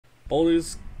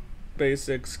Baldi's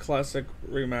Basics Classic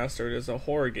Remastered is a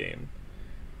horror game.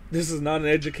 This is not an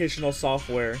educational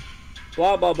software.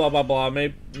 Blah blah blah blah blah.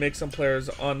 May make some players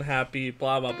unhappy.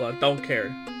 Blah blah blah. Don't care.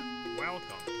 Welcome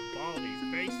to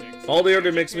Baldi's Basics. Baldi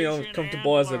already makes me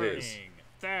uncomfortable as it is.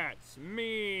 That's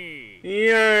me.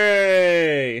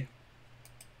 Yay!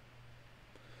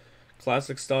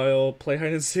 Classic style. Play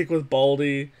hide and seek with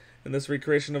Baldi in this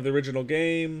recreation of the original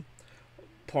game.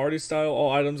 Party style.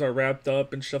 All items are wrapped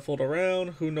up and shuffled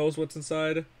around. Who knows what's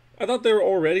inside? I thought they were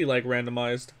already like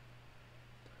randomized.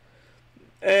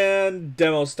 And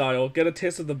demo style. Get a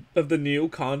taste of the new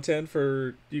content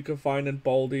for you can find in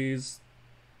Baldi's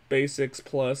Basics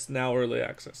Plus now early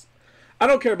access. I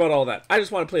don't care about all that. I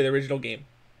just want to play the original game.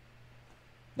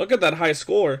 Look at that high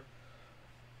score.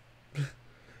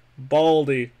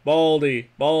 Baldi, Baldi,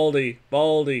 Baldi,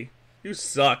 Baldi. You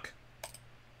suck.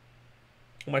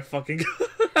 Oh my fucking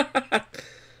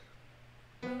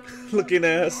looking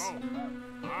ass. Oh,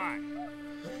 hi.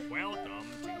 Welcome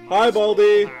to my Hi,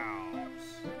 Baldi. house.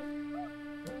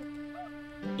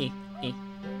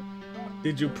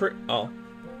 Did you oh.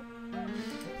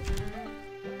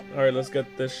 Alright, let's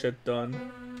get this shit done.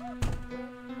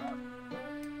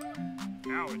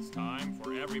 Now it's time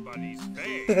for everybody's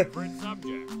favorite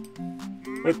subject.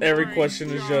 With every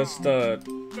question is just That's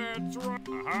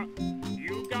right.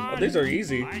 You got these are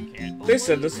easy. I can't They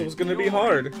said believe this was it. gonna be You're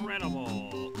hard.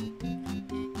 Incredible.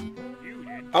 You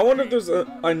did I wonder if there's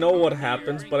I know what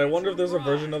happens, but I wonder if there's a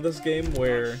version of this game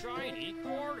where shiny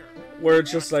quarter.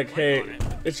 it's just like, hey,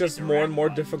 it's just more and more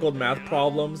difficult math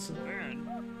problems. Then,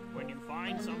 when you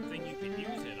find something you can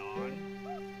use it on,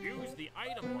 use the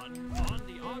item one on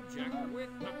the object with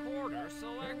the quarter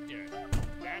selected.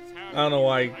 That's how I don't know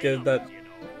why I get items, that. you know.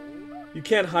 You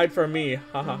can't hide from me.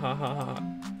 Ha ha ha ha ha.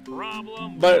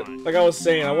 Problem But one. like I was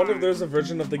saying, I wonder if there's a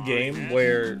version of the game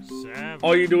where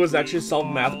all you do is actually solve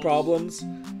math problems.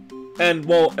 And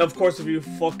well, of course, if you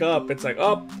fuck up, it's like,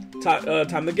 oh,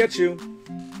 time to get you.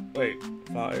 Wait,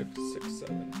 5, 6,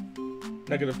 7,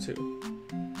 -2.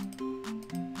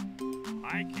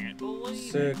 I can't believe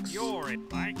 6. it.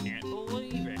 I can't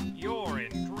believe it. You're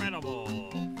incredible.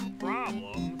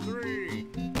 Problem 3.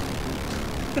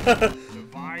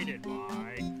 Divided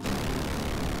by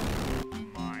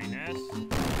minus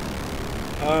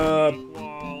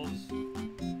equals.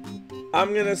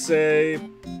 I'm gonna say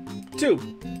 2.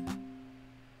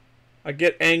 I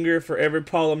get angry for every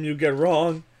problem you get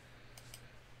wrong.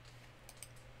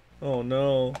 Oh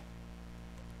no.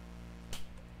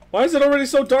 Why is it already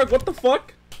so dark? What the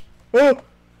fuck? Oh!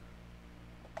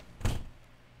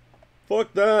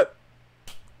 Fuck that.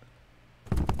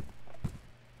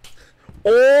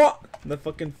 Oh! The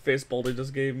fucking face Baldi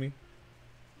just gave me.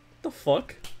 What the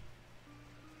fuck?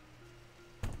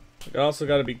 I also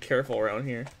gotta be careful around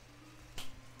here.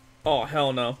 Oh,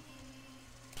 hell no.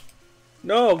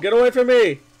 No, get away from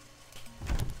me!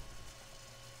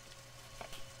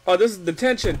 Oh, this is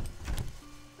detention.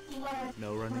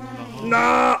 No running in the hall.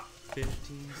 Nah! 15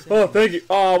 seconds. Oh, thank you.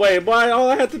 Oh, wait, why? All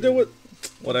I had to do was...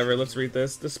 Whatever, let's read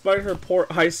this. Despite her poor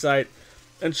eyesight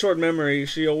and short memory,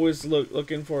 she always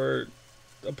looking for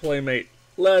a playmate.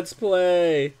 Let's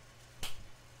play!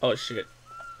 Oh, shit.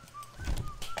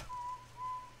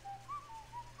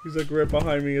 He's like right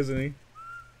behind me, isn't he?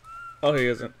 Oh, he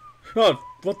isn't. Oh,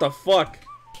 what the fuck?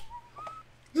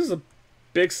 This is a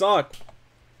big sock.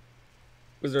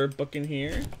 Was there a book in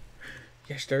here?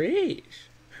 Yes, there is.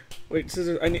 Wait,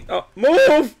 scissors. I need. Oh,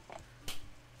 move!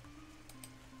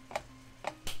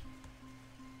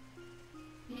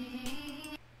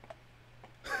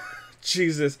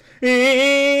 Jesus.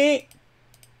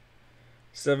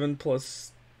 7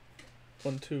 plus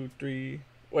 1, 2, 3.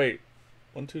 Wait.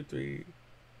 1, 2, 3,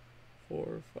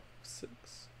 4, 5, 6.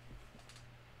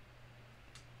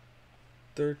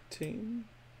 13.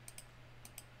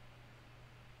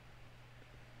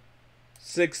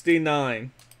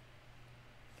 69.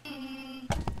 I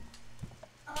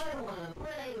wanna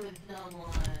play with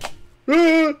someone.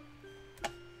 Ah!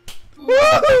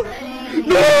 Ah!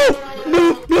 No! No!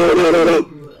 No! No! No! No!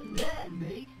 That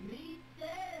makes me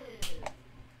sad.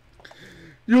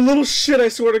 You little shit! I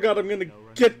swear to God, I'm gonna No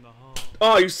running get. in the hall.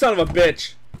 Oh, you son of a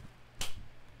bitch!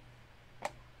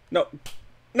 No,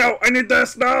 no! I need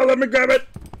this! No! Let me grab it!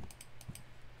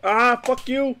 Ah! Fuck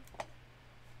you!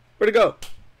 Where'd it go?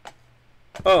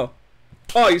 Oh,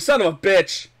 oh! You son of a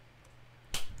bitch!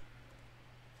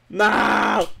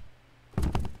 No!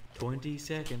 20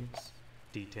 seconds.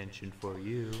 Detention for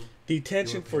you.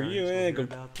 Detention Your for you, parents will eh? hear Go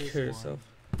about this kill one. yourself.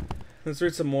 Let's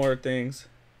read some more things.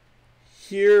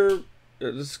 Here,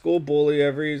 the school bully.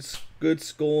 Every good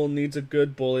school needs a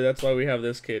good bully. That's why we have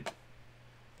this kid.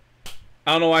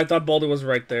 I don't know why I thought Baldi was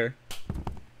right there.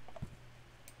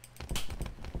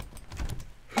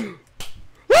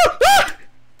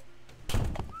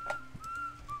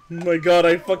 Oh my god,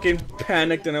 I fucking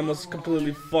panicked and almost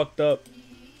completely fucked up.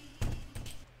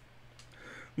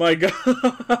 My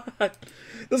god.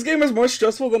 This game is more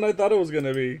stressful than I thought it was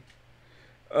gonna be.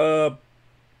 5.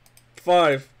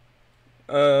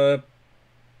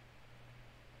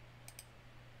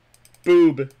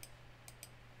 Boob.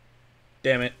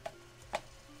 Damn it.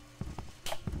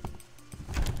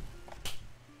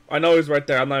 I know he's right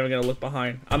there. I'm not even gonna look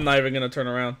behind. I'm not even gonna turn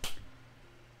around.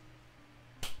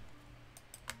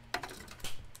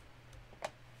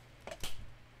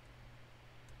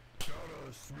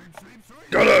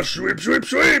 Gotta sweep, sweep,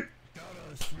 sweep!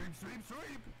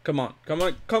 Come on, come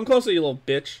on, come closer, you little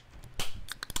bitch.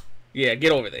 Yeah,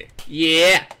 get over there.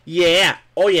 Yeah, yeah,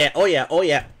 oh yeah, oh yeah, oh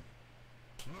yeah.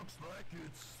 Looks like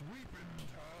it's sweeping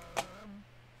time.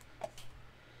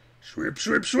 Sweep,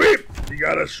 sweep, sweep! You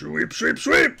gotta sweep, sweep,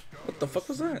 sweep! What the fuck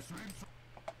was that?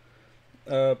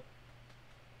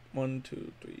 1,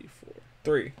 2, 3, 4.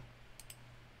 3.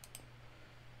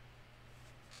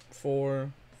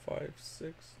 4, 5,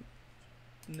 6.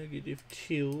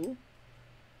 -2.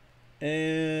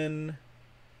 And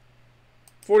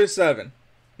 47.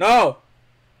 No!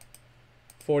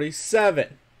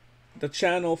 47. The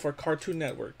channel for Cartoon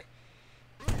Network.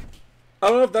 I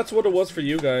don't know if that's what it was for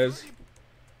you guys.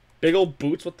 Big old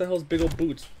boots? What the hell's big old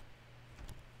boots?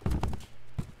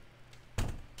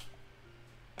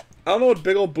 I don't know what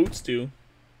big old boots do.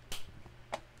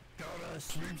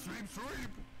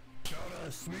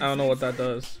 I don't know what that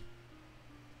does.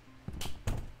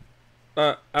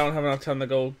 I don't have enough time to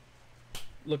go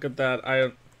look at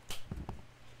that.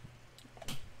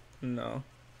 No.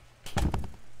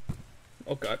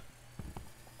 Oh god.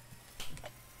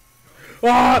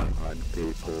 Ah!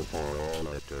 People for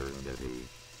all eternity.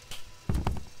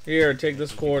 Here, take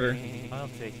this quarter. I'll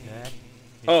take that.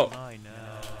 It's Oh. mine now.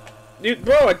 Dude,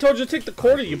 bro, I told you to take the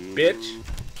quarter, you bitch.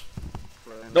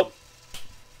 Nope.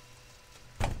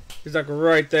 He's like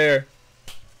right there.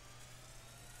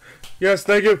 Yes,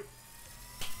 thank you.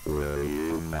 Will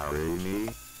you marry me?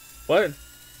 What?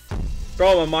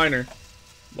 Bro, I'm a minor.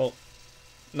 Well,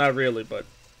 not really, but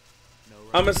No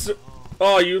I'm a. running in the hall.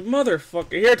 Oh, you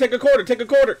motherfucker! Here, take a quarter. Take a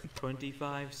quarter.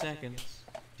 25 seconds.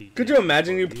 Could you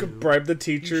imagine you could bribe the You should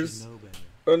teachers know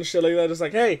better. and shit like that? Just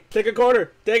like, hey, take a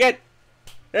quarter. Take it.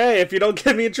 Hey, if you don't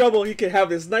get me in trouble, you can have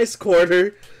this nice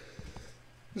quarter.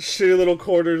 Shitty little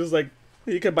quarter. Just like,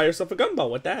 you can buy yourself a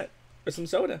gumball with that or some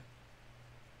soda.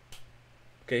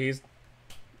 Okay, he's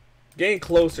getting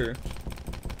closer.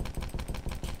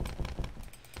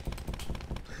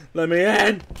 Let me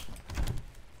in.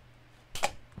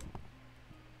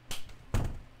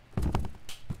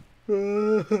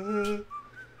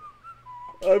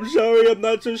 I'm sorry, I'm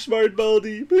not so smart,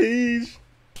 Baldi. Please.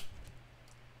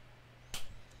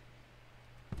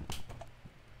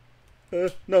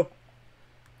 No.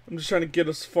 I'm just trying to get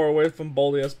as far away from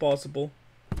Baldi as possible.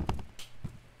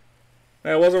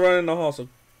 Hey, I wasn't running in the hall, so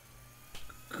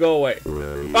go away.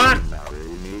 Will you Ah! marry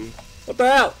me? What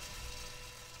the hell?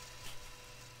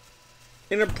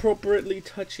 Inappropriately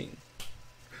touching.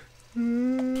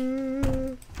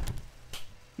 Nope,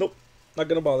 not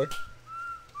gonna bother.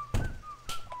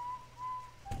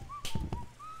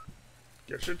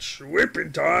 Guess it's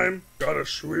sweeping time. Gotta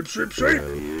sweep, sweep, sweep.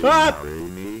 Will you Ah! marry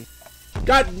me?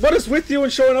 God, what is with you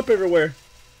and showing up everywhere?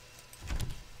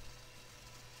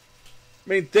 I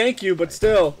mean, thank you, but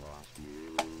still. Lost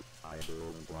you. I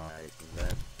don't like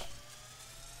that.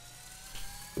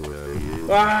 Will you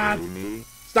Ah! marry me?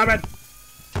 Stop it!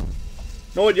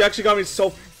 No, you actually got me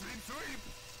so.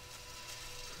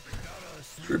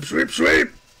 Sweep, sweep, sweep!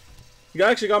 You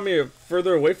actually got me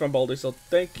further away from Baldi, so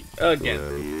thank you again.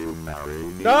 Will you marry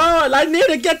me? No, I need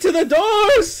to get to the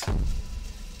doors!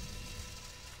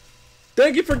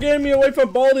 Thank you for getting me away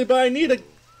from Baldi, but I need to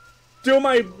do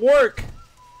my work.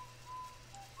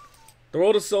 The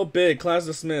world is so big. Class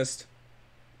dismissed.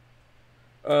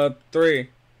 3.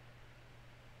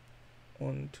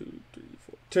 1, 2, 3,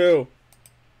 4.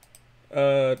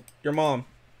 2. Your mom.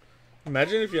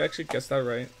 Imagine if you actually guessed that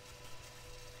right.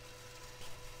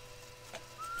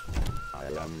 I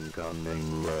am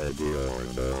coming, ready or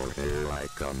no, here I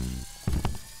come.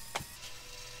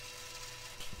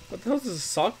 What the hell does this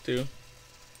sock do?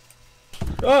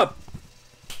 Up!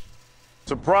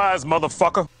 Surprise,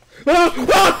 motherfucker! Ah!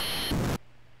 Ah!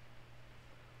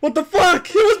 What the fuck?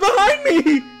 He was behind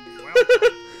me!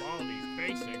 Welcome, Baldi's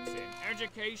Basics in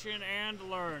Education and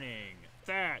Learning.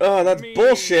 Oh, that's me.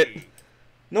 bullshit. You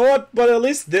know what? But at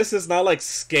least this is not like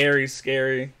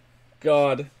scary.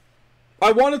 God.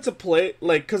 I wanted to play,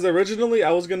 like, because originally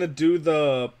I was gonna do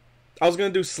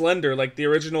Slender, like the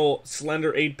original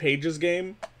Slender 8 Pages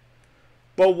game.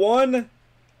 But one,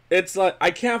 it's like,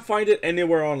 I can't find it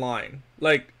anywhere online.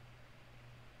 Like,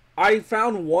 I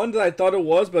found one that I thought it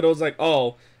was, but it was like,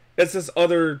 oh, it's this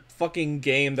other fucking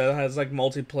game that has, like,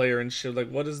 multiplayer and shit. Like,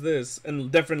 what is this?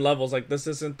 And different levels. Like, this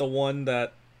isn't the one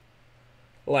that,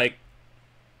 like,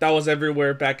 that was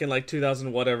everywhere back in, like,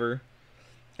 2000 whatever.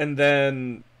 And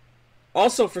then,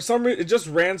 also, for some reason, it just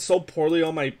ran so poorly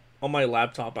on my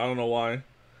laptop. I don't know why.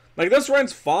 Like, this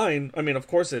runs fine. I mean, of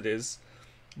course it is.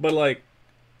 But, like,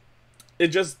 it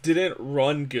just didn't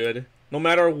run good. No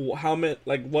matter how much,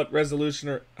 like, what resolution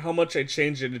or how much I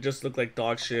changed it, it just looked like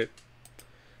dog shit.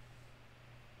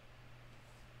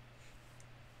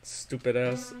 Stupid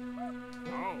ass.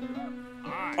 Oh,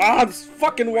 Ah, this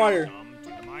fucking wire. welcome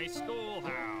to my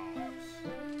schoolhouse.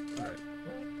 Right.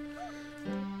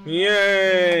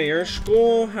 Yay, your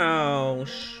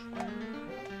schoolhouse.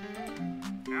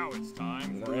 Now it's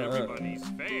time for everybody's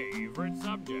favorite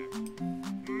subject.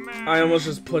 Math. I almost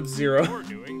just put 0. You're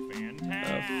doing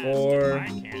fantastic. 4. I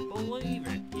can't believe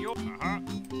it. You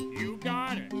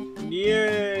got it.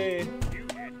 Yay. You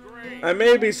did great. I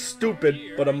may be stupid,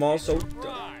 Here but I'm also is your dumb.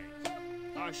 prize.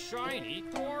 A shiny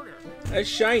quarter. A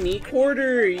shiny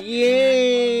quarter.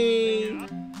 Yay.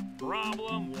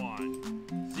 Problem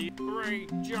 1. See, great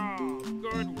job.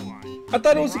 Good one. I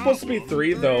thought it was supposed to be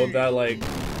 3 though, that like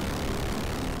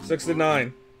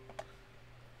 69.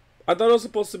 I thought it was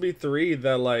supposed to be 3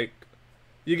 that like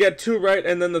you get 2 right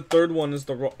and then the third one is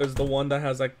the one that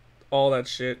has like all that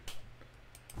shit.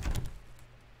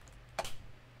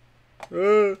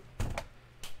 All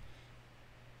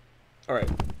right.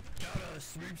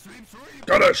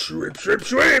 Gotta sweep, sweep,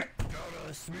 sweep.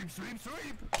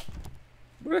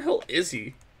 Where the hell is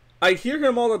he? I hear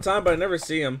him all the time, but I never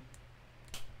see him.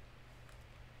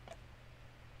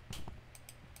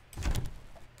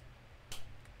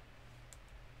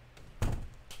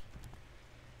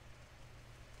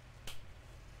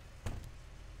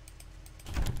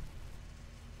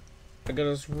 I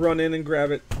gotta just run in and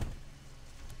grab it.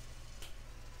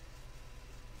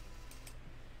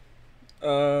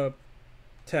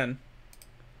 10.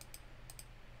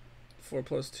 4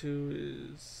 plus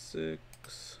 2 is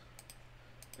 6.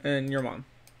 And your mom.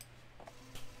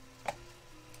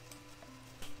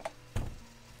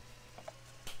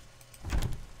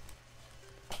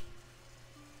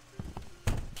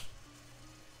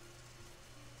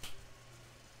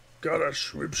 Gotta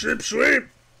sweep, sweep, sweep!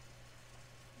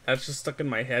 That's just stuck in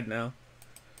my head now.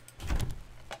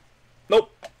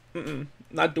 Nope.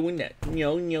 Not doing that.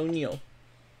 No, no, no.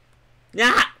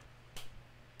 Nah!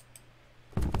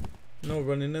 No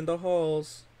running in the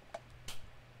halls.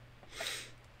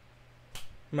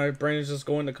 My brain is just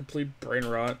going to complete brain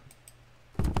rot.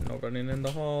 No running in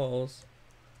the halls.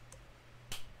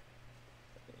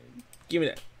 Give me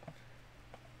that.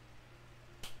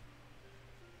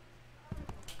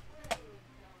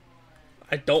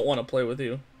 I don't want to play with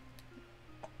you.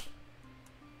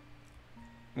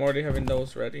 I'm already having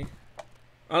those ready.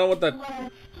 I don't know what that...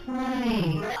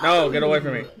 No, get away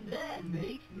from me.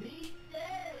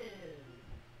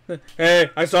 Hey,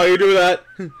 I saw you do that.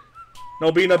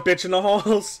 No being a bitch in the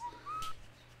halls.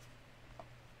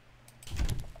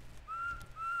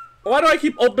 Why do I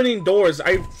keep opening doors?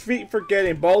 I keep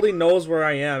forgetting. Baldi knows where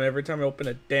I am every time I open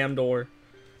a damn door.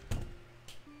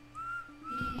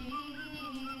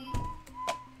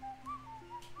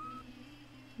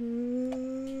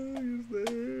 He's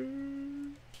there.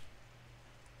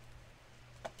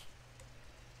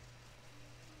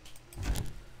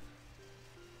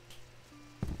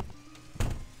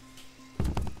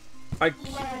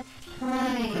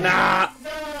 Nah.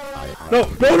 No,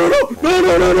 no, no, no, no,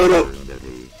 no, no, no, no.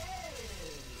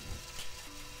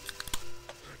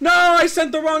 No, I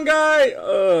sent the wrong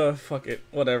guy. Fuck it.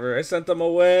 Whatever. I sent them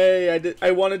away. I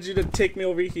wanted you to take me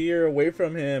over here, away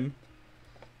from him.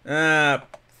 Ah,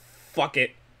 fuck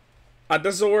it.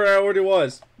 This is where I already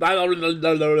was.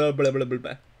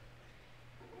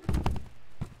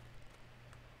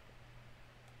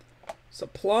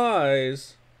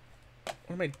 Supplies.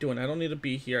 What am I doing? I don't need to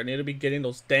be here. I need to be getting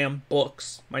those damn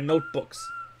books. My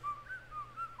notebooks.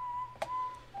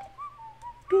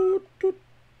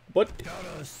 What?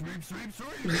 Gotta sweep, sweep,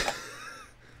 sweep.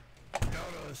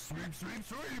 Gotta sweep, sweep,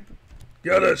 sweep.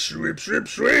 Gotta sweep, sweep,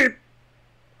 sweep.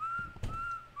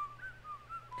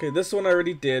 Okay, this one I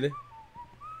already did.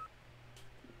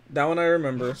 That one I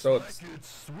remember, so it's... Like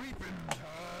it's sweeping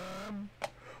time.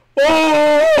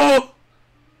 Oh!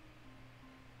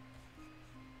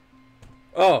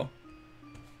 Oh.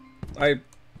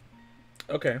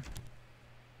 Okay.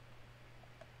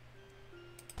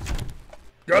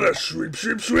 Gotta sweep,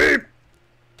 sweep, sweep!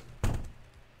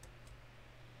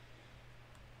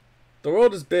 The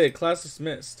world is big. Class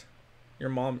dismissed. Your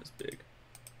mom is big.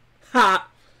 Ha!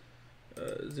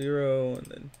 0 and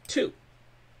then 2.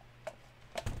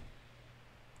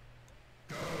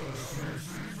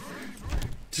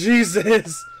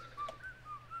 Jesus!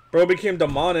 Bro became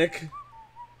demonic.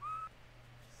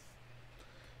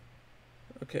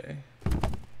 Okay.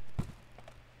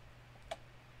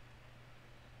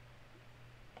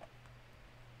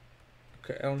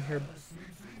 Okay, I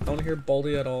don't hear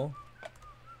Baldi at all.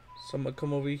 So I'm gonna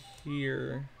come over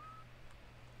here.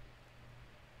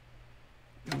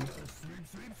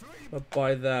 I'll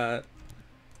buy that.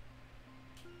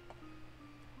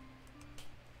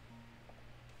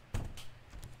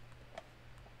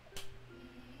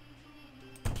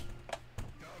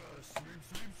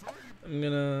 I'm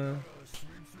gonna...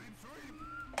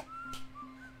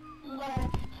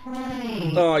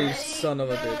 Oh, you son of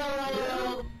a bitch.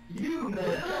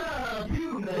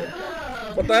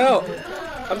 What the hell?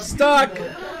 I'm stuck!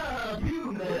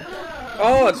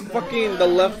 Oh, it's fucking the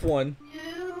left one.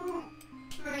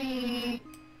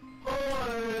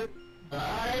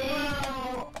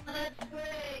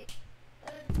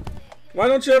 Why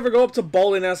don't you ever go up to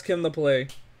Baldi and ask him to play?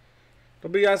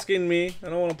 Don't be asking me. I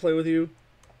don't want to play with you.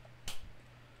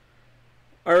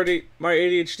 My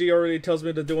ADHD already tells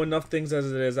me to do enough things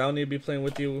as it is. I don't need to be playing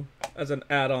with you as an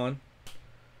add-on.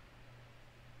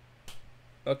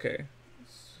 Okay.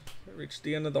 I reached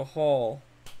the end of the hall.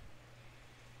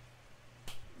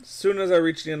 As soon as I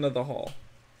reach the end of the hall.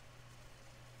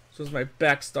 As soon as my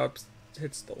back stops,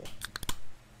 hits the wall.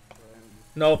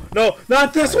 No, no,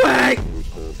 not this way!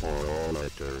 For all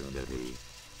eternity.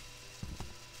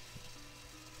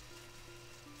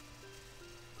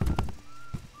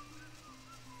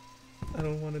 I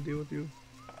don't want to deal with you.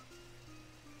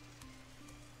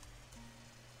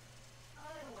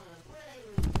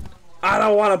 I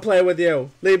don't want to play with you.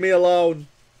 Leave me alone.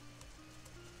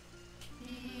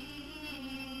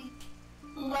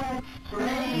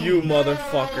 You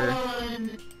motherfucker.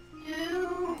 1,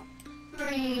 2,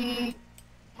 3,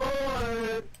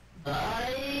 4,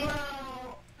 5.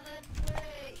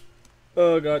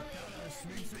 Oh god.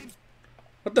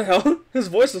 What the hell? His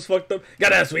voice is fucked up.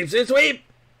 Gotta sweep, sweep, sweep!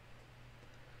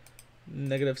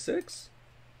 -6.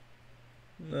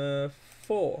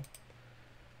 4.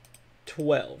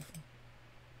 12.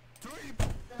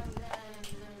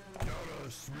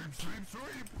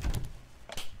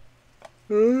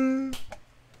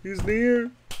 He's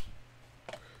near.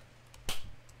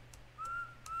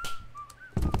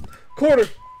 Quarter.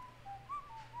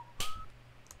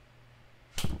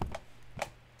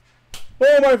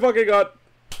 Oh my fucking god.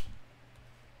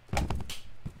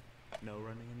 No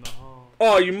running in the hall.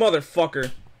 Oh, you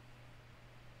motherfucker.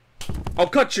 I'll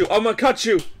cut you. I'm gonna cut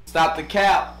you. Stop the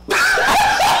cap.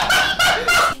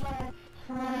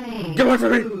 Get away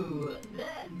from me.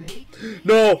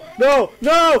 No, no,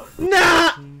 no, nah.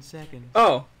 15 seconds.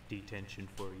 Oh. Detention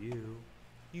for you.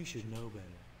 You should know better.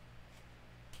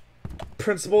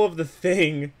 Principle of the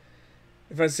thing.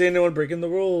 If I see anyone breaking the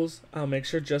rules, I'll make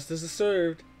sure justice is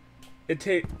served. It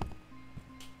take.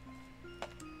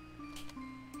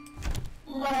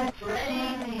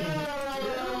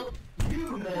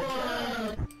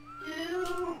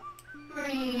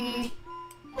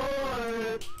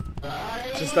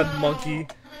 Just that monkey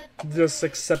just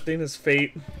accepting his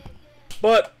fate.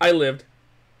 But I lived.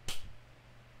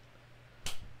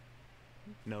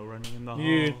 No running in the halls.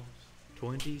 Yeah.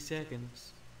 20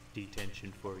 seconds.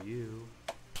 Detention for you.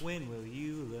 When will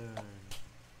you learn?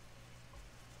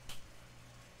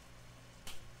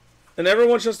 And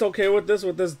everyone's just okay with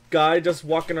this guy just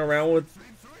walking around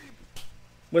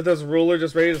with his ruler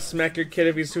just ready to smack your kid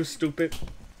if he's too stupid.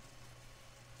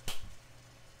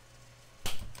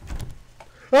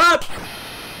 Ah!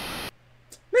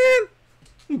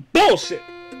 Man! Bullshit!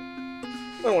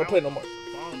 I don't want to play no more.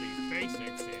 Baldi's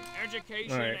Basics in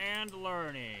Education Alright. and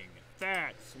Learning.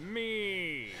 That's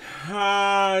me.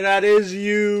 Ah, that is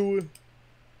you.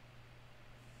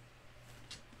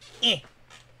 Eh.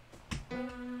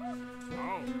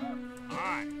 Oh,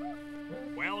 hi.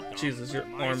 Welcome Jesus, your to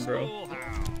my arm, bro.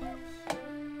 schoolhouse.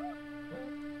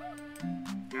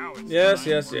 Now it's Yes, time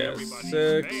yes, for yes. everybody's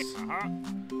 6. space.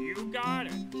 You got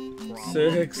it. Problem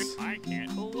 6. I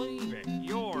can't believe it.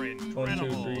 You're 1,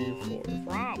 incredible. 2, 3, 4, 5,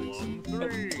 Problem 6.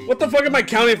 3. What the fuck am I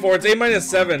counting for? It's 8 minus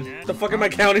 7. The fuck am I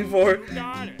counting for? You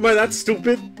got it. Am I that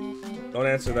stupid? Don't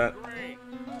answer that. Great.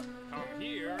 Come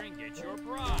here and get your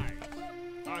prize.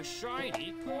 A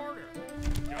shiny quarter.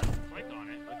 Just click on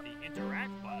it with the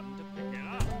interact button to pick it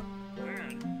up.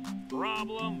 Then,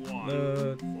 problem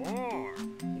 1. 4.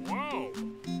 Whoa.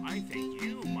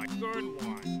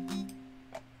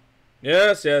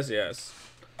 Yes, yes, yes.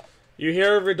 You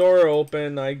hear every door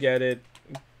open, I get it.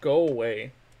 Go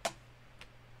away.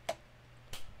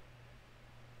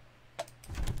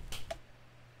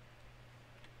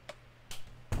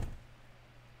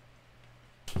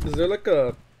 Is there like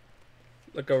a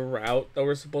route that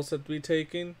we're supposed to be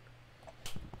taking?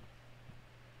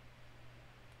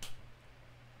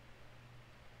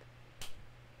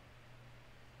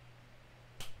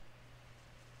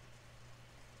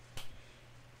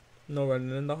 No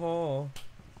running in the hall.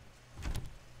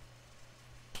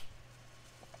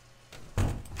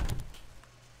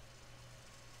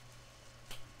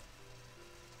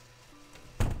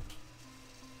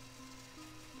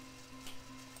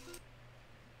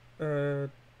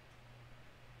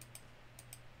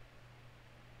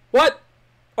 What?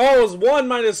 Oh, it was 1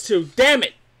 minus 2. Damn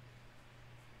it!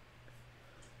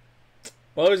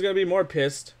 Well, he's gonna be more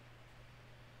pissed.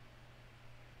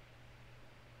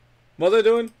 What was I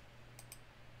doing?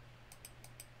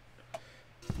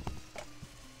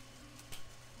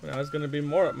 Now he's gonna be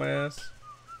more up my ass.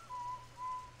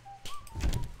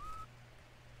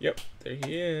 Yep, there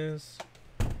he is.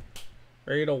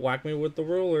 Ready to whack me with the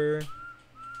ruler.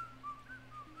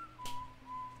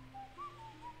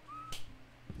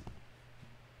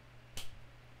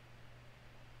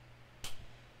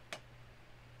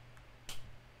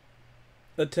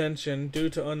 Attention, due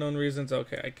to unknown reasons.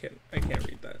 Okay, I can't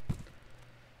read that.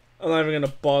 I'm not even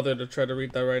gonna bother to try to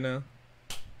read that right now.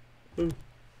 Ooh.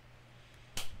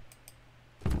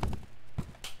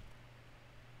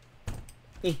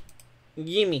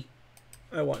 Gimme.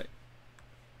 I want it.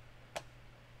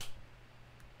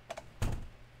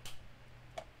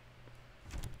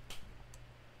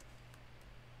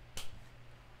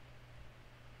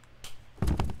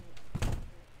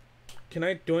 Can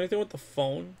I do anything with the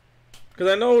phone? Because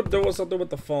I know there was something with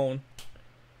the phone.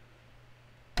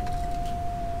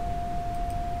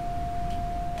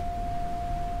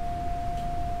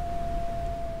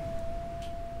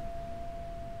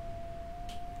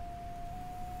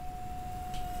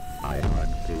 I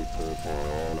hunt people for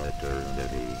all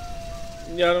eternity.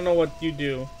 Yeah, I don't know what you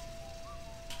do.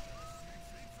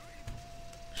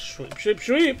 Sweep, sweep,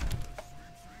 sweep!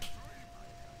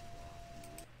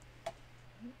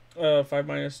 5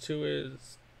 minus 2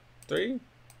 is 3.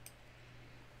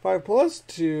 5 plus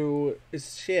 2 is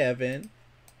 7.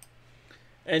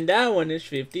 And that one is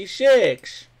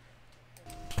 56.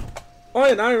 Oh,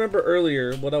 and I remember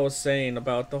earlier what I was saying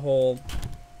about the whole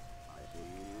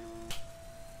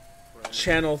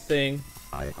channel thing.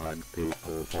 I hunt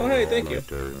people for Oh, hey, all thank you.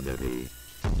 eternity.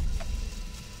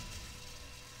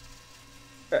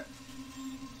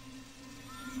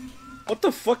 What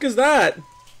the fuck is that?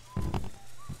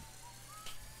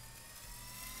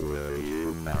 Will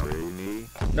you marry me?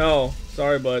 No,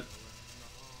 sorry, but.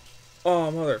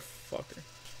 Oh, motherfucker.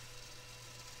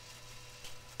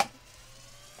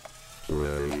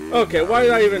 Will you Okay, why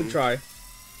did I marry even me? try?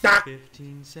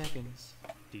 15 seconds.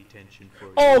 Detention for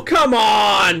you. Oh, come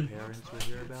on! Parents will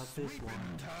hear about this one.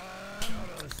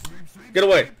 Get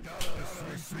away.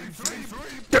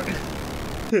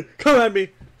 Come at me.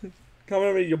 Come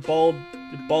at me, you bald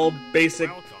basic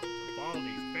Welcome to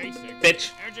Baldi's Basic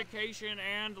bitch. Education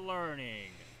and Learning.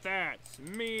 That's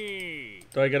me.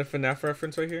 Do I get a FNAF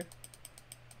reference right here?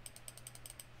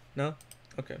 No?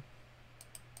 Okay.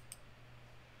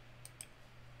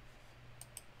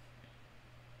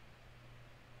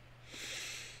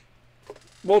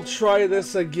 We'll try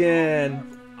this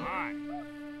again. Hi.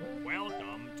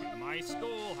 Welcome to my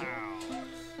schoolhouse.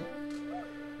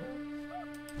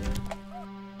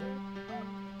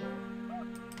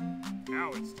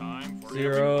 Now it's time for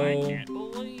 0, I can't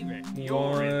believe it.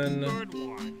 You're in 1, good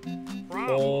one.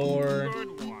 4.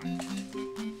 Good one.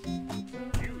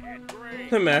 You did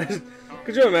great. Imagine,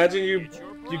 could you imagine you It's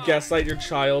your prize. gaslight your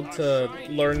child to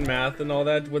learn math and all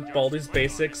that with Baldi's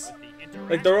Basics?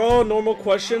 Like, they're all normal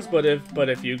questions, but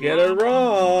if you get it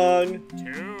wrong,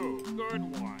 2. Good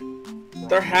one.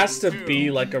 there has to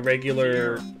be like a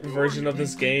regular version of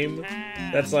this game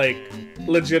that's like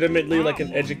legitimately like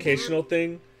an educational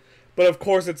thing. But of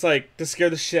course it's like to scare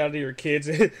the shit out of your kids.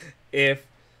 if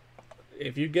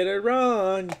you get it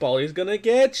wrong, Baldi's gonna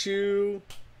get you.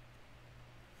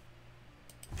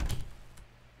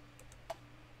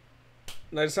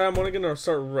 And I decided I'm only gonna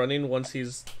start running once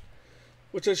he's,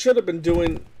 which I should have been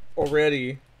doing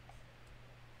already.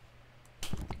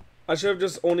 I should have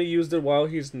just only used it while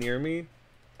he's near me,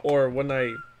 or when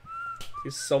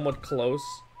he's somewhat close.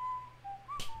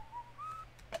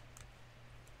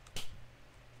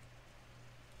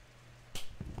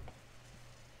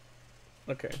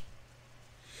 Okay.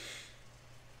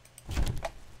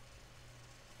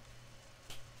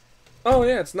 Oh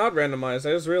yeah, it's not randomized.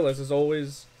 I just realized it's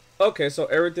always... Okay, so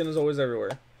everything is always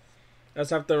everywhere. I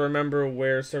just have to remember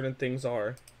where certain things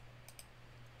are.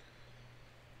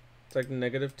 It's like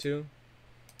 -2.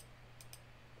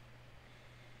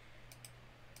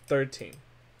 13.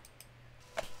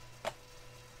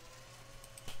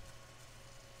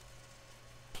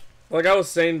 Like I was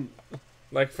saying,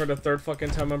 like for the third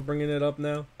fucking time I'm bringing it up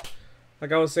now.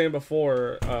 Like I was saying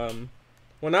before,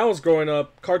 when I was growing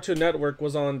up, Cartoon Network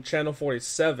was on channel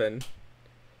 47.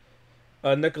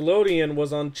 Nickelodeon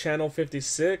was on channel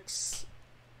 56.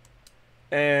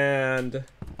 And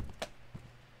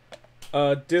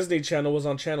Disney Channel was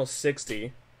on channel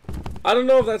 60. I don't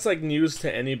know if that's like news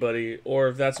to anybody or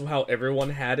if that's how everyone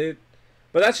had it,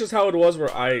 but that's just how it was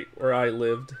where I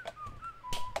lived.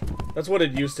 That's what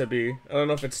it used to be. I don't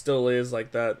know if it still is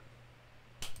like that.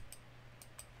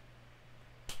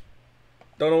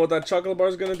 Don't know what that chocolate bar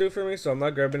is gonna do for me, so I'm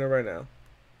not grabbing it right now.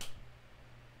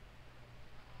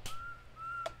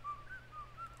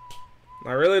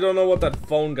 I really don't know what that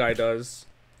phone guy does.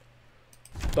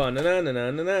 Neither.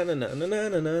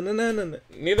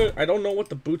 I don't know what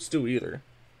the boots do either.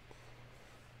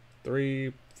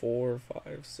 3, 4,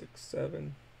 5, 6,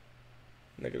 7.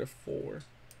 -4.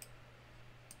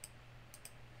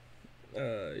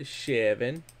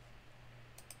 7.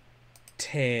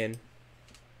 10.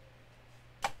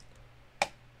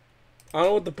 I don't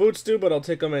know what the boots do, but I'll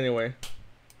take them anyway.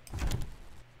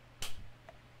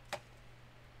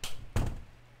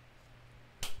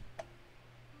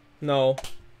 No.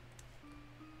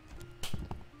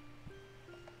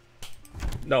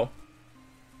 No.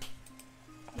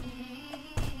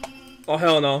 Oh,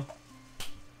 hell no.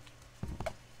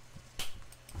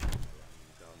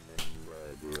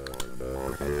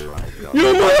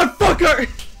 You motherfucker!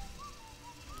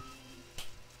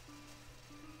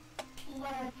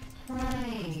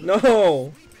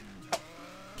 No!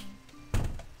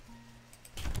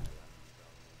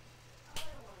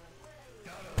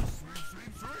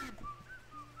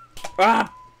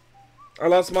 Ah! I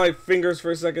lost my fingers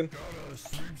for a second.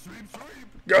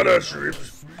 Gotta sweep.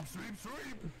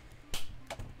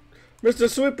 Mr.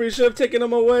 Sweeper, you should have taken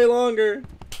him away longer.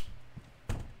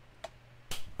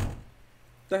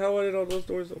 The hell, why did all those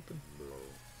doors open?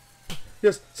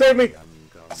 Yes, save me!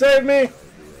 Save me!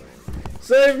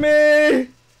 Save me!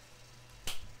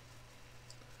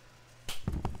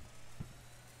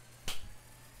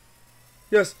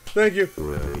 Yes, thank you.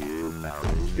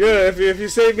 Yeah, if you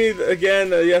save me again,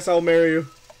 yes, I'll marry you.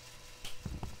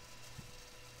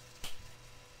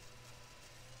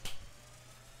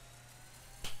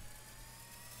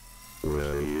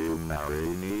 Will you marry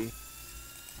me?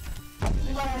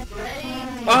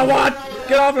 Oh, what?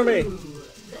 Get off of me!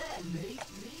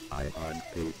 I hunt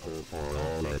people for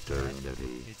all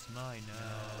eternity. It's mine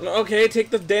now. Okay, take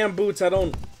the damn boots. I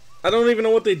don't even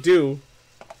know what they do.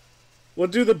 What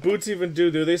do the boots even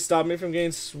do? Do they stop me from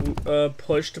getting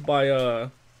pushed by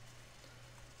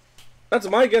That's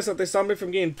my guess, that they stop me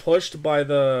from getting pushed by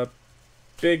the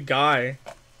big guy.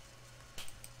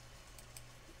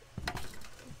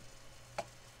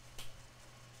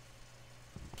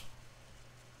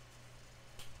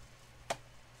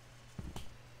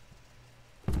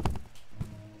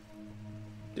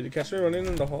 Did he catch me running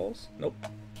in the halls? Nope.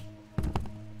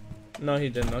 No, he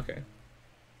didn't. Okay.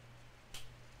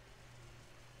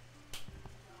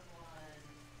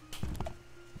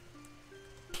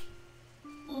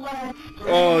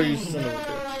 Oh, you son of a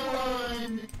bitch.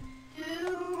 1,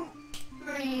 2,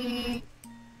 3,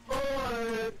 4,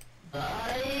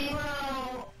 5.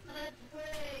 Let's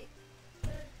play. Let's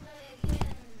play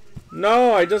again.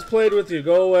 No, I just played with you.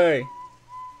 Go away.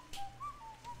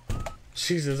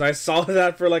 Jesus, I saw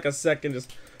that for like a second.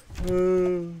 Just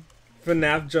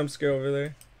FNAF jump scare over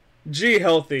there. G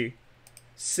healthy.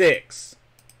 6,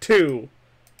 2,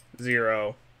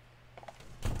 0.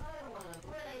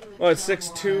 Oh, it's 6,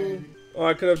 2. Oh,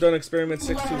 I could have done experiment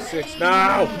 6, 2, 6. No!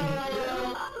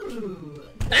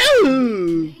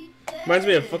 Ow! Reminds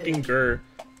me of fucking Grr.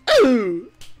 Oh!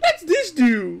 What's this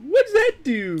do? What's that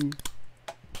do?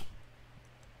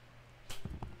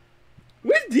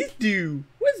 What's this do?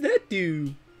 What's that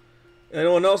do?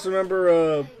 Anyone else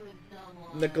remember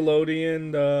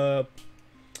Nickelodeon?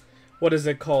 What is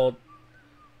it called?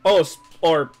 Oh,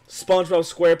 or SpongeBob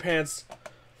SquarePants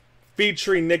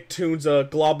featuring Nicktoons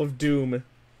Glob of Doom.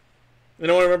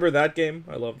 Anyone remember that game?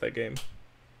 I love that game.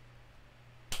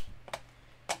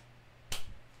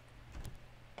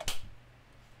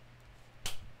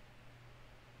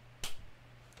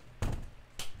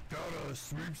 Gotta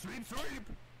sweep, sweep, sweep.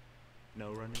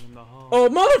 No running in the hall. Oh,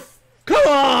 come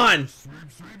on!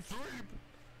 Sweep, sweep, sweep.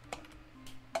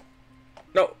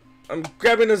 No. I'm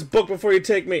grabbing this book before you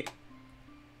take me.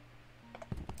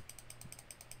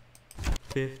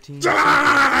 15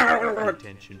 seconds.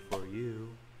 Detention for you.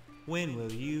 When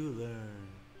will you learn?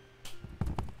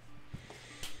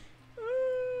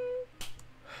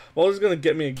 Baldi's gonna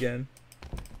get me again.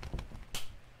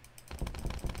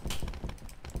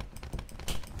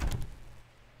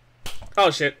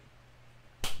 Oh shit.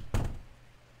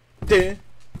 Da,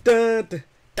 da, da,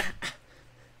 da.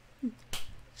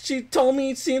 She told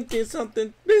me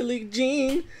something, Billie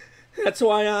Jean. That's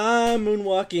why I'm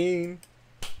moonwalking.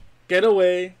 Get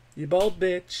away, you bald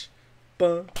bitch.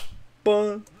 Bum,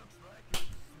 bum.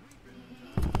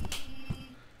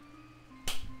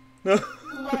 No.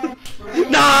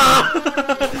 Nah!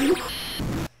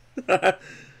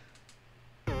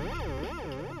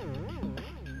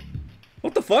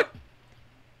 What the fuck?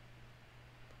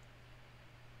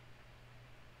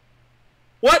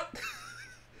 What?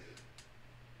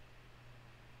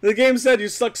 The game said you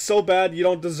suck so bad you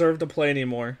don't deserve to play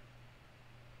anymore.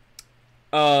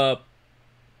 I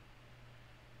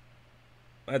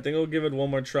think I'll give it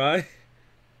one more try.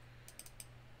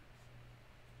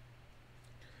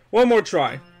 One more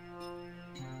try.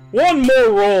 One more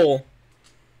roll.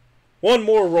 One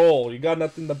more roll. You got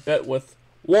nothing to bet with.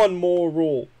 One more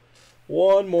roll.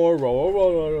 One more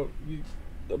roll.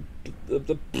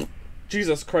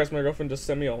 Jesus Christ, my girlfriend just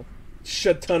sent me a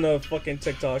shit ton of fucking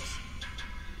TikToks.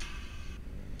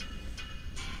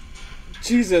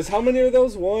 Jesus, how many are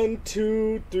those? 1,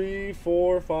 2, 3,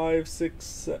 4, 5, 6,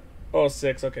 7. Oh,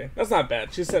 6, okay. That's not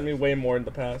bad. She sent me way more in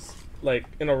the past. Like,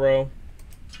 in a row.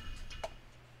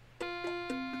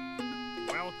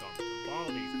 Welcome to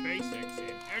Baldi's Basics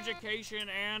in Education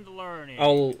and Learning.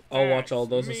 I'll watch all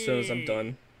those as soon as I'm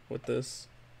done with this.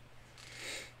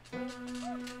 Oh,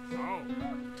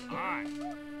 hi.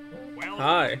 Welcome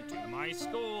Hi. to my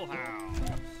schoolhouse.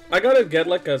 I gotta get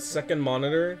like a second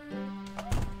monitor.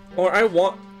 Or I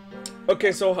want...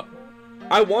 Okay, so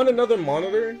I want another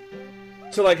monitor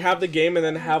to like have the game and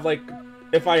then have like...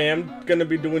 If I am gonna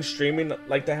be doing streaming,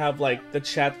 like to have like the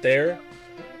chat there.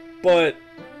 But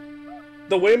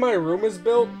the way my room is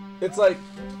built, it's like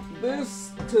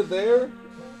this to there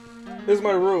is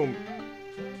my room.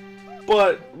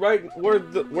 But right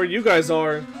where you guys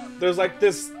are, there's like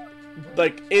this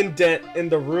like indent in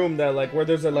the room that like where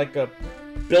there's like a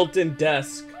built-in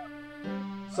desk.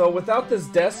 So without this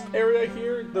desk area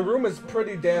here, the room is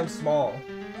pretty damn small.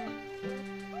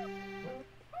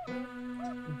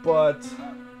 But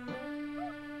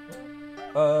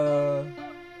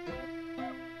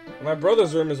my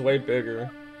brother's room is way bigger.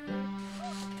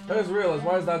 I just realized,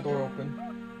 why is that door open?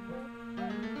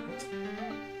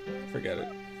 Forget it.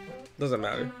 Doesn't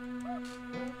matter.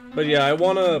 But yeah, I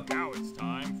wanna... Now it's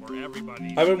time for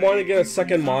everybody's I've been wanting to get a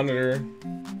second monitor.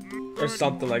 Or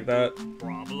something like that.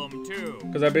 Problem 2.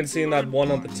 Because I've been seeing that one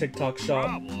on the TikTok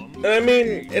shop. And I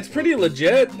mean, it's pretty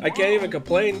legit. I can't even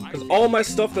complain. Because all my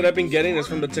stuff that I've been getting is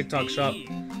from the TikTok shop.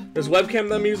 This webcam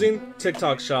that I'm using,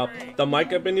 TikTok shop. The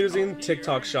mic I've been using,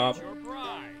 TikTok shop.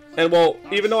 And well,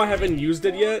 even though I haven't used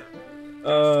it yet,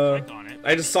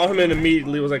 I just saw him and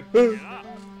immediately was like, huh.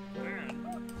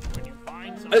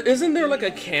 Isn't there like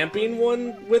a camping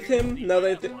one with him, now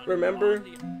that I remember?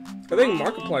 I think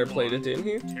Markiplier played it, didn't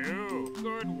he? 2.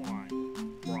 Good one.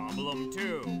 Problem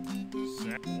 2.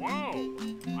 Whoa.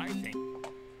 I think.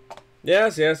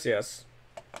 Yes, yes, yes.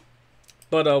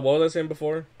 But what was I saying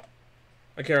before?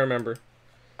 I can't remember.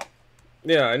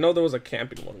 Yeah, I know there was a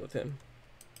camping one with him.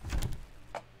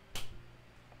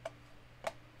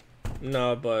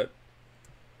 No, but...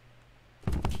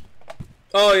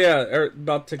 Oh yeah,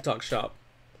 about TikTok shop.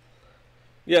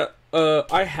 Yeah,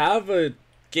 I have a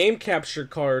game capture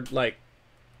card, like,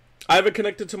 I have it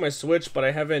connected to my Switch, but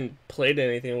I haven't played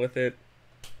anything with it.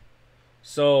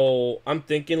 So, I'm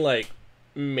thinking, like,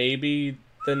 maybe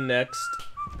the next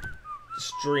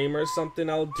stream or something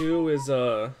I'll do is,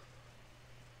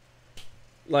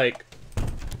 like,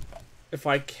 if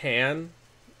I can,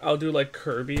 I'll do, like,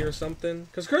 Kirby or something.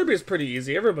 Because Kirby is pretty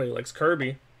easy. Everybody likes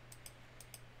Kirby.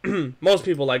 Most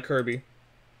people like Kirby.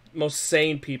 Most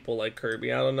sane people like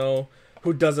Kirby. I don't know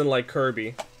who doesn't like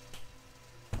Kirby.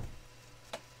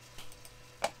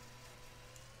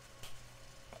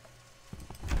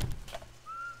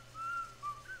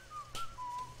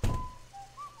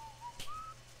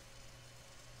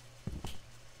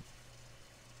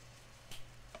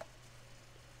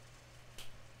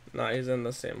 Nah, he's in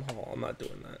the same hall. I'm not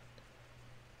doing that.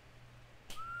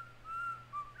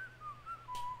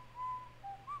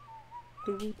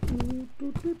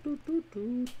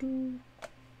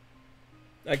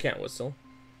 I can't whistle.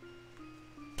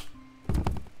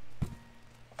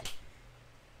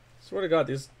 Swear to God,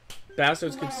 these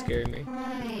bastards keep scaring me.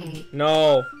 Right.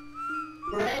 No.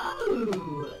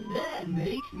 Oh, that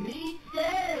makes me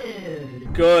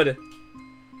sad. Good.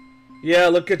 Yeah,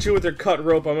 look at you with your cut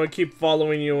rope. I'm gonna keep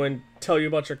following you and tell you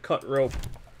about your cut rope.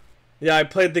 Yeah, I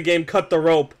played the game Cut the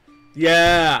Rope.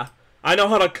 Yeah. I know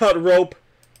how to cut rope.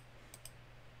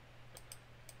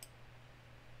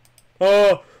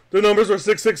 Oh, the numbers were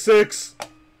 666.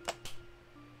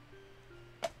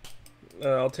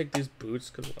 I'll take these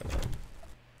boots, because why not?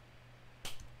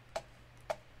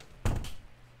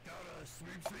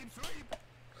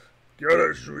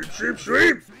 Gotta sweep, sweep,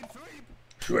 sweep!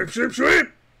 Sweep, sweep,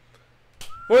 sweep!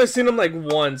 I've only seen him like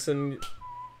once, and...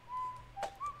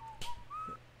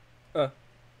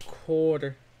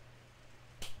 quarter.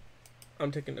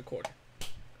 I'm taking the quarter.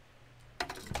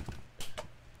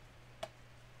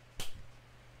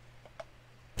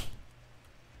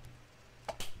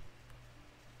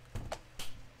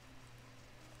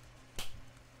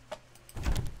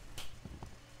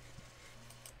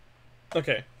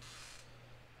 Okay.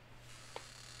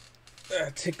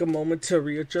 Take a moment to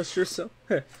readjust yourself.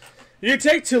 You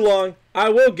take too long. I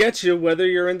will get you, whether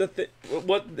you're in the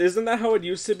what? Isn't that how it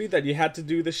used to be? That you had to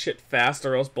do the shit fast,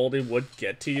 or else Baldi would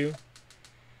get to you.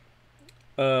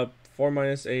 4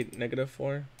 minus 8,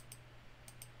 -4.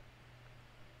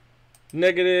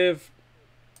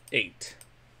 -8.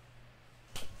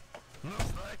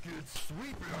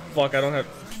 Fuck! I don't have.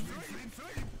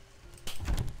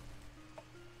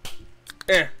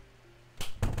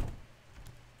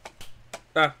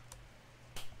 Ah.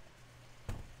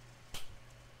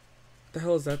 What the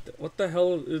hell is that? What the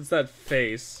hell is that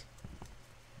face?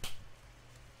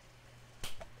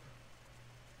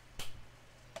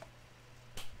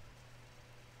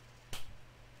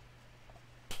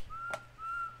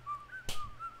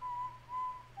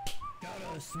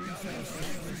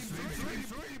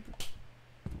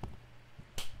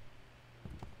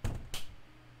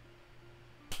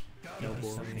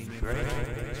 Noble and great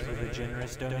for the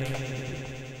generous donation.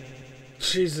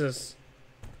 Jesus.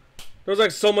 There was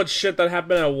like so much shit that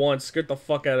happened at once. Scared the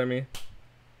fuck out of me.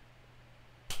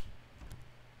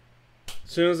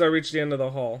 As soon as I reached the end of the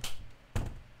hall.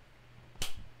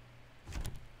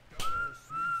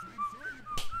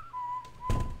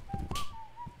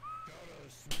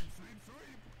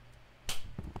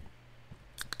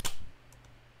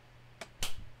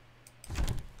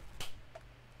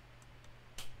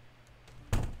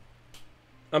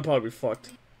 I'm probably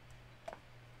fucked.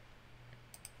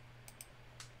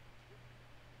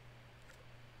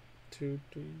 -2,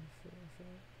 -3,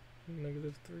 -4,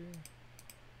 -5, -3.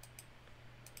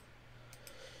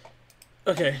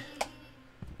 Okay.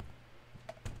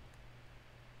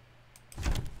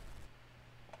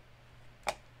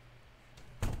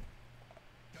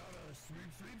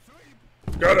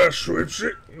 Gotta sweep,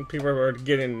 sweep. People are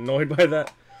getting annoyed by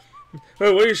that.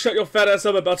 Hey, will you shut your fat ass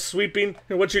up about sweeping?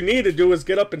 And what you need to do is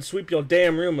get up and sweep your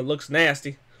damn room. It looks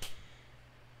nasty.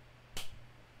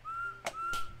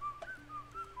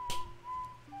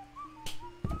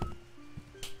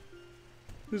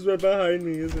 He's right behind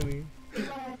me, isn't he?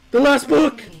 The last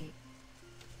book!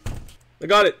 I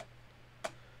got it.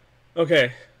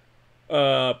 Okay.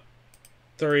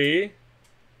 3,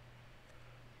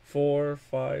 4,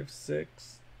 5,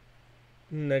 6.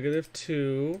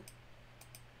 -2.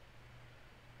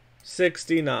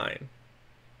 69.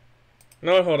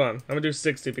 No, hold on. I'm gonna do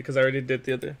 60 because I already did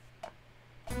the other.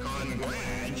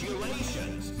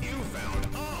 Congratulations! You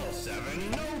found all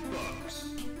 7 notebooks.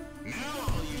 Now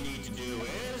all you need to do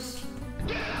is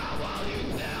get out while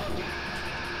you still can.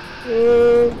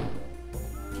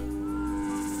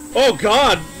 Oh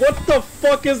God! What the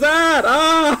fuck is that?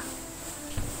 Ah!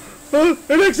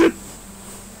 An exit!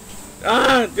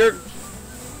 Ah! You're.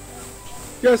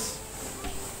 Yes.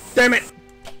 Damn it!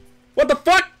 What the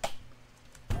fuck?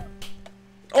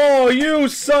 Oh, you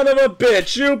son of a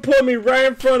bitch! You put me right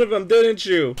in front of him, didn't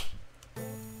you?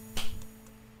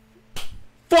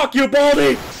 Fuck you,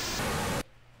 Baldi!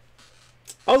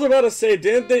 I was about to say,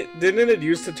 didn't it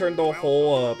used to turn the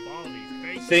whole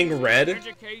thing red?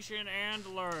 Education and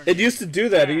learning. It used to do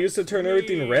that. It used to turn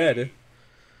everything red.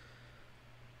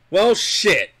 Well,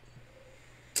 shit.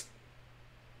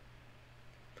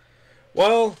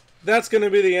 Well, that's gonna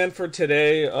be the end for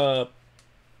today.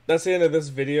 That's the end of this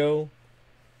video.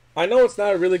 I know it's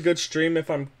not a really good stream if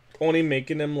I'm only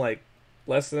making them like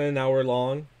less than an hour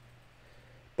long.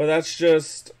 But that's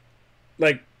just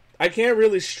like I can't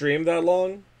really stream that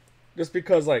long just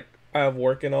because like I have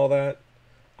work and all that.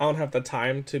 I don't have the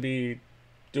time to be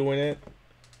doing it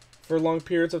for long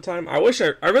periods of time. I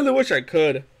really wish I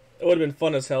could. It would have been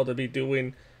fun as hell to be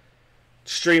doing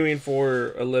streaming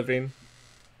for a living,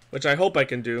 which I hope I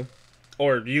can do.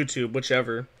 or YouTube,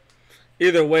 whichever.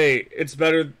 Either way, it's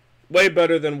better, way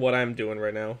better than what I'm doing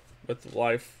right now with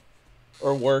life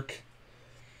or work.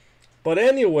 But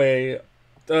anyway,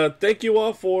 thank you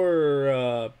all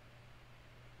for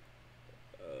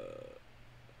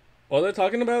what are they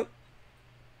talking about?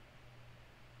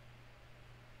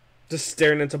 Just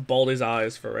staring into Baldi's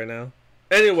eyes for right now.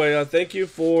 Anyway, thank you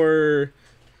for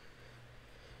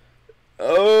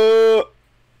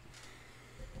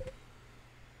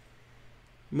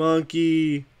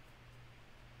monkey.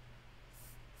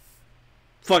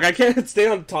 Fuck, I can't stay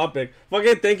on topic.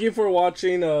 Fucking thank you for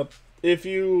watching. If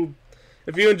you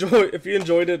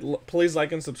enjoyed it, please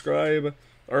like and subscribe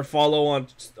or follow on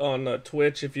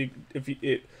Twitch if you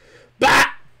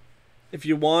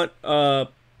want.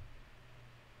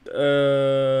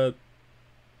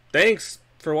 Thanks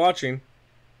for watching.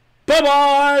 Bye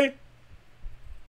bye.